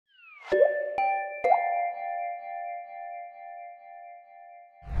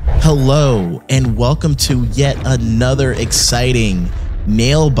Hello, and welcome to yet another exciting,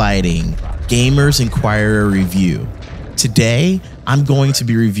 nail-biting Gamers Inquirer review. Today, I'm going to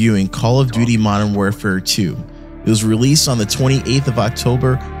be reviewing Call of Duty Modern Warfare 2. It was released on the 28th of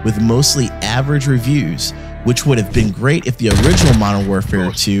October with mostly average reviews, which would have been great if the original Modern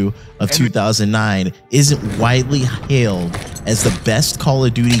Warfare 2 of 2009 isn't widely hailed as the best Call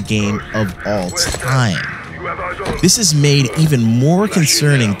of Duty game of all time. This is made even more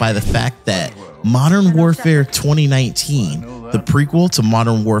concerning by the fact that Modern Warfare 2019, the prequel to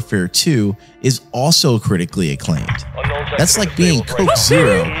Modern Warfare 2, is also critically acclaimed. That's like being Coke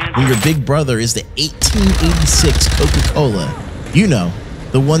Zero when your big brother is the 1886 Coca-cola. You know,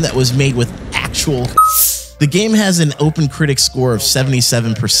 the one that was made with actual. The game has an Open Critic Score of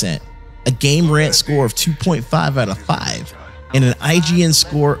 77%, a Game Rant score of 2.5 out of 5, and an IGN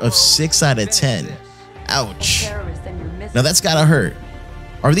score of 6 out of 10. Ouch. Now that's gotta hurt.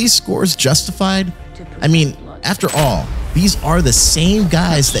 Are these scores justified? I mean, after all, these are the same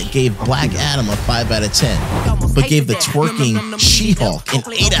guys that gave Black Adam a 5 out of 10, but gave the twerking She-Hulk an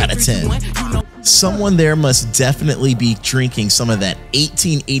 8 out of 10. Someone there must definitely be drinking some of that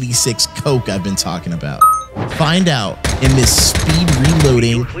 1886 Coke I've been talking about. Find out in this speed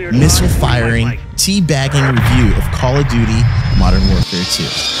reloading, missile firing, teabagging review of Call of Duty Modern Warfare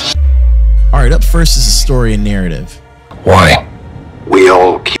 2. Alright, up first is the story and narrative. Why? We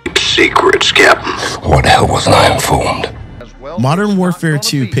all keep secrets, Captain. What the hell wasn't I informed? Modern Warfare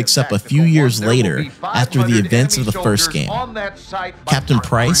 2 picks up a few years later after the events of the first game. Captain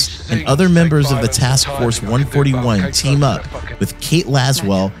Price and other members of the Task Force 141 team up with Kate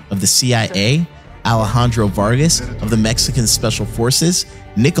Laswell of the CIA, Alejandro Vargas of the Mexican Special Forces,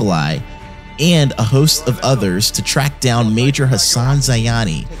 Nikolai, and a host of others to track down Major Hassan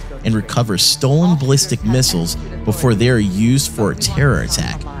Zyani and recover stolen ballistic missiles before they are used for a terror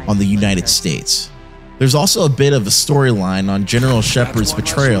attack on the United States. There's also a bit of a storyline on General Shepard's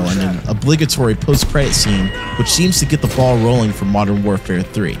betrayal and an obligatory post-credit scene which seems to get the ball rolling for Modern Warfare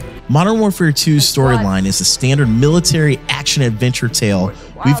 3. Modern Warfare 2's storyline is the standard military action-adventure tale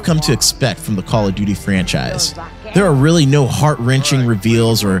we've come to expect from the Call of Duty franchise. There are really no heart-wrenching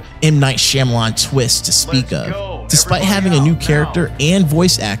reveals or M. Night Shyamalan twists to speak of. Despite having a new character and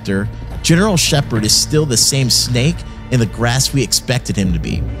voice actor, General Shepard is still the same snake in the grass we expected him to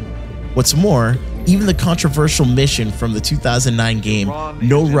be. What's more, even the controversial mission from the 2009 game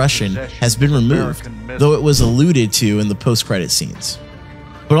No Russian has been removed, though it was alluded to in the post-credit scenes.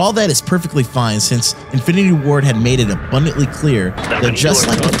 But all that is perfectly fine since Infinity Ward had made it abundantly clear that just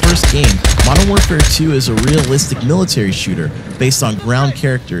like the first game, Modern Warfare 2 is a realistic military shooter based on ground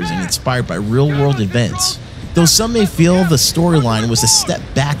characters and inspired by real-world events. Though some may feel the storyline was a step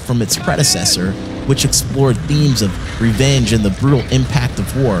back from its predecessor, which explored themes of revenge and the brutal impact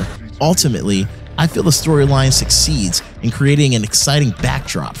of war, ultimately, I feel the storyline succeeds in creating an exciting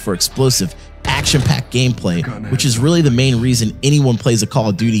backdrop for explosive, action-packed gameplay, which is really the main reason anyone plays a Call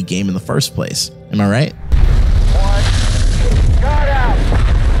of Duty game in the first place. Am I right? Guard out.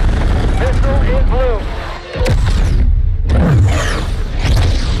 Missile in blue.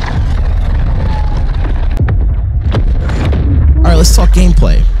 Alright, let's talk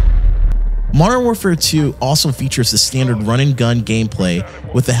gameplay. Modern Warfare 2 also features the standard run-and-gun gameplay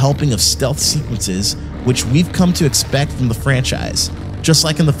with the helping of stealth sequences, which we've come to expect from the franchise. Just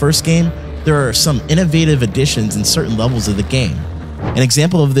like in the first game, there are some innovative additions in certain levels of the game. An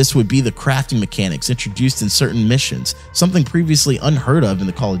example of this would be the crafting mechanics introduced in certain missions, something previously unheard of in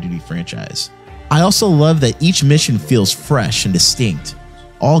the Call of Duty franchise. I also love that each mission feels fresh and distinct.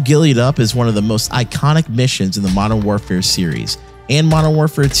 All Gillied Up is one of the most iconic missions in the Modern Warfare series, and Modern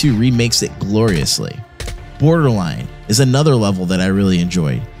Warfare 2 remakes it gloriously. Borderline is another level that I really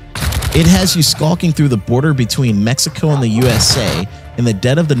enjoyed. It has you skulking through the border between Mexico and the USA in the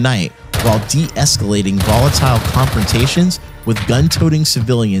dead of the night while de-escalating volatile confrontations with gun-toting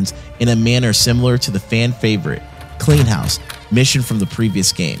civilians in a manner similar to the fan favorite Clean House mission from the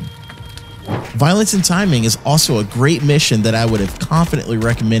previous game. Violence and Timing is also a great mission that I would have confidently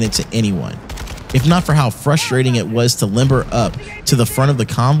recommended to anyone, if not for how frustrating it was to limber up to the front of the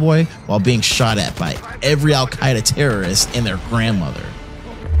convoy while being shot at by every Al-Qaeda terrorist and their grandmother.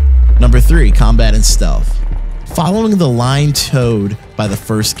 Number 3, Combat and Stealth. Following the line towed by the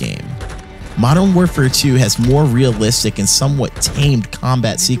first game, Modern Warfare 2 has more realistic and somewhat tamed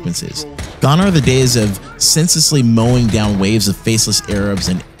combat sequences. Gone are the days of senselessly mowing down waves of faceless Arabs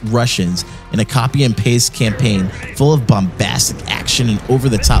and Russians in a copy and paste campaign full of bombastic action and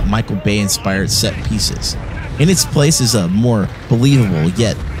over-the-top Michael Bay inspired set pieces. In its place is a more believable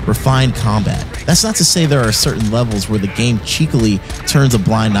yet refined combat. That's not to say there are certain levels where the game cheekily turns a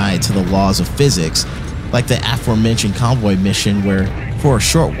blind eye to the laws of physics, like the aforementioned convoy mission where, for a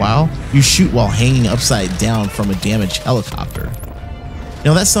short while, you shoot while hanging upside down from a damaged helicopter.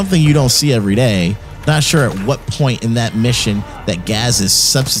 Now that's something you don't see every day. Not sure at what point in that mission that Gaz is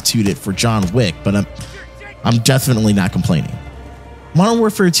substituted for John Wick, but I'm definitely not complaining. Modern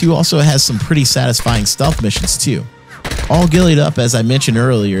Warfare 2 also has some pretty satisfying stealth missions too. All Gillied Up, as I mentioned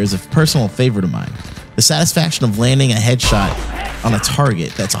earlier, is a personal favorite of mine. The satisfaction of landing a headshot on a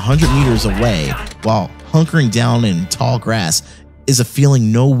target that's 100 meters away while hunkering down in tall grass is a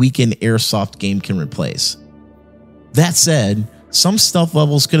feeling no weekend airsoft game can replace. That said, some stealth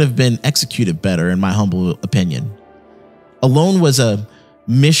levels could have been executed better in my humble opinion. Alone was a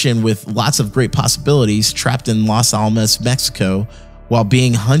mission with lots of great possibilities, trapped in Los Alamos, Mexico, while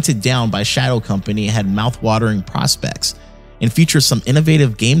being hunted down by Shadow Company, had mouth-watering prospects and featured some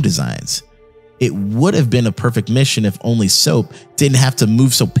innovative game designs. It would have been a perfect mission if only Soap didn't have to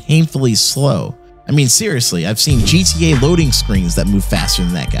move so painfully slow. I mean, seriously, I've seen GTA loading screens that move faster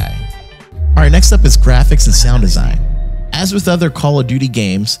than that guy. Alright, next up is graphics and sound design. As with other Call of Duty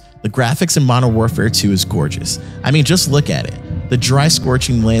games, the graphics in Modern Warfare 2 is gorgeous. I mean, just look at it. The dry,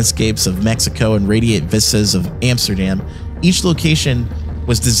 scorching landscapes of Mexico and radiant vistas of Amsterdam, each location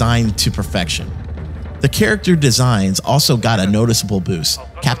was designed to perfection. The character designs also got a noticeable boost.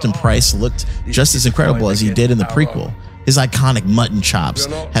 Captain Price looked just as incredible as he did in the prequel. His iconic mutton chops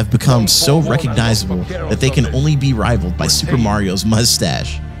have become so recognizable that they can only be rivaled by Super Mario's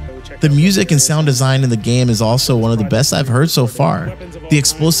mustache. The music and sound design in the game is also one of the best I've heard so far. The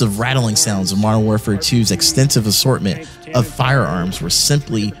explosive rattling sounds of Modern Warfare 2's extensive assortment of firearms were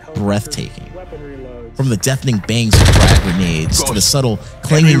simply breathtaking. From the deafening bangs of frag grenades to the subtle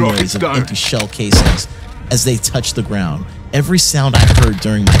clanging noise of empty shell casings as they touched the ground, every sound I heard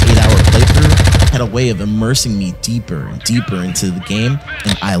during my 8-hour playthrough had a way of immersing me deeper and deeper into the game,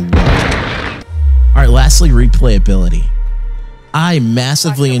 and I loved it. Alright, lastly, replayability. I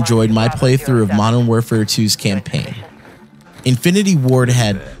massively enjoyed my playthrough of Modern Warfare 2's campaign. Infinity Ward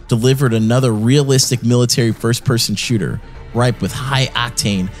had delivered another realistic military first-person shooter, ripe with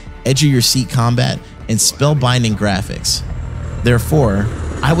high-octane, edge-of-your-seat combat and spellbinding graphics. Therefore,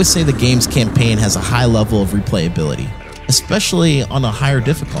 I would say the game's campaign has a high level of replayability, especially on a higher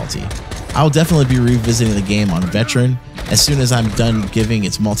difficulty. I'll definitely be revisiting the game on Veteran as soon as I'm done giving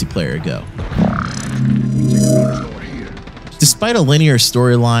its multiplayer a go. Despite a linear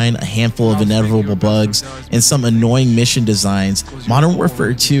storyline, a handful of inevitable bugs, and some annoying mission designs, Modern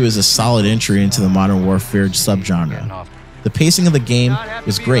Warfare 2 is a solid entry into the Modern Warfare subgenre. The pacing of the game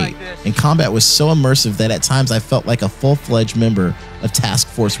was great, and combat was so immersive that at times I felt like a full-fledged member of Task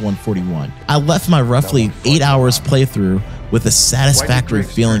Force 141. I left my roughly 8 hours playthrough with a satisfactory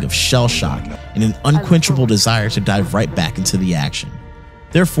feeling of shell shock and an unquenchable desire to dive right back into the action.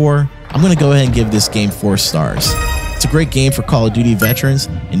 Therefore, I'm going to go ahead and give this game 4 stars. It's a great game for Call of Duty veterans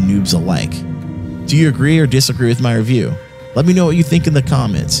and noobs alike. Do you agree or disagree with my review? Let me know what you think in the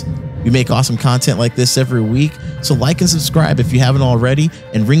comments. We make awesome content like this every week, so like and subscribe if you haven't already,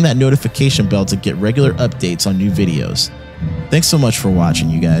 and ring that notification bell to get regular updates on new videos. Thanks so much for watching,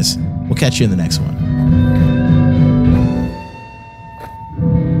 you guys. We'll catch you in the next one.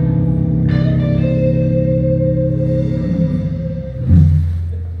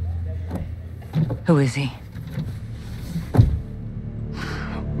 Who is he?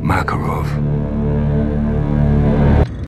 Makarov.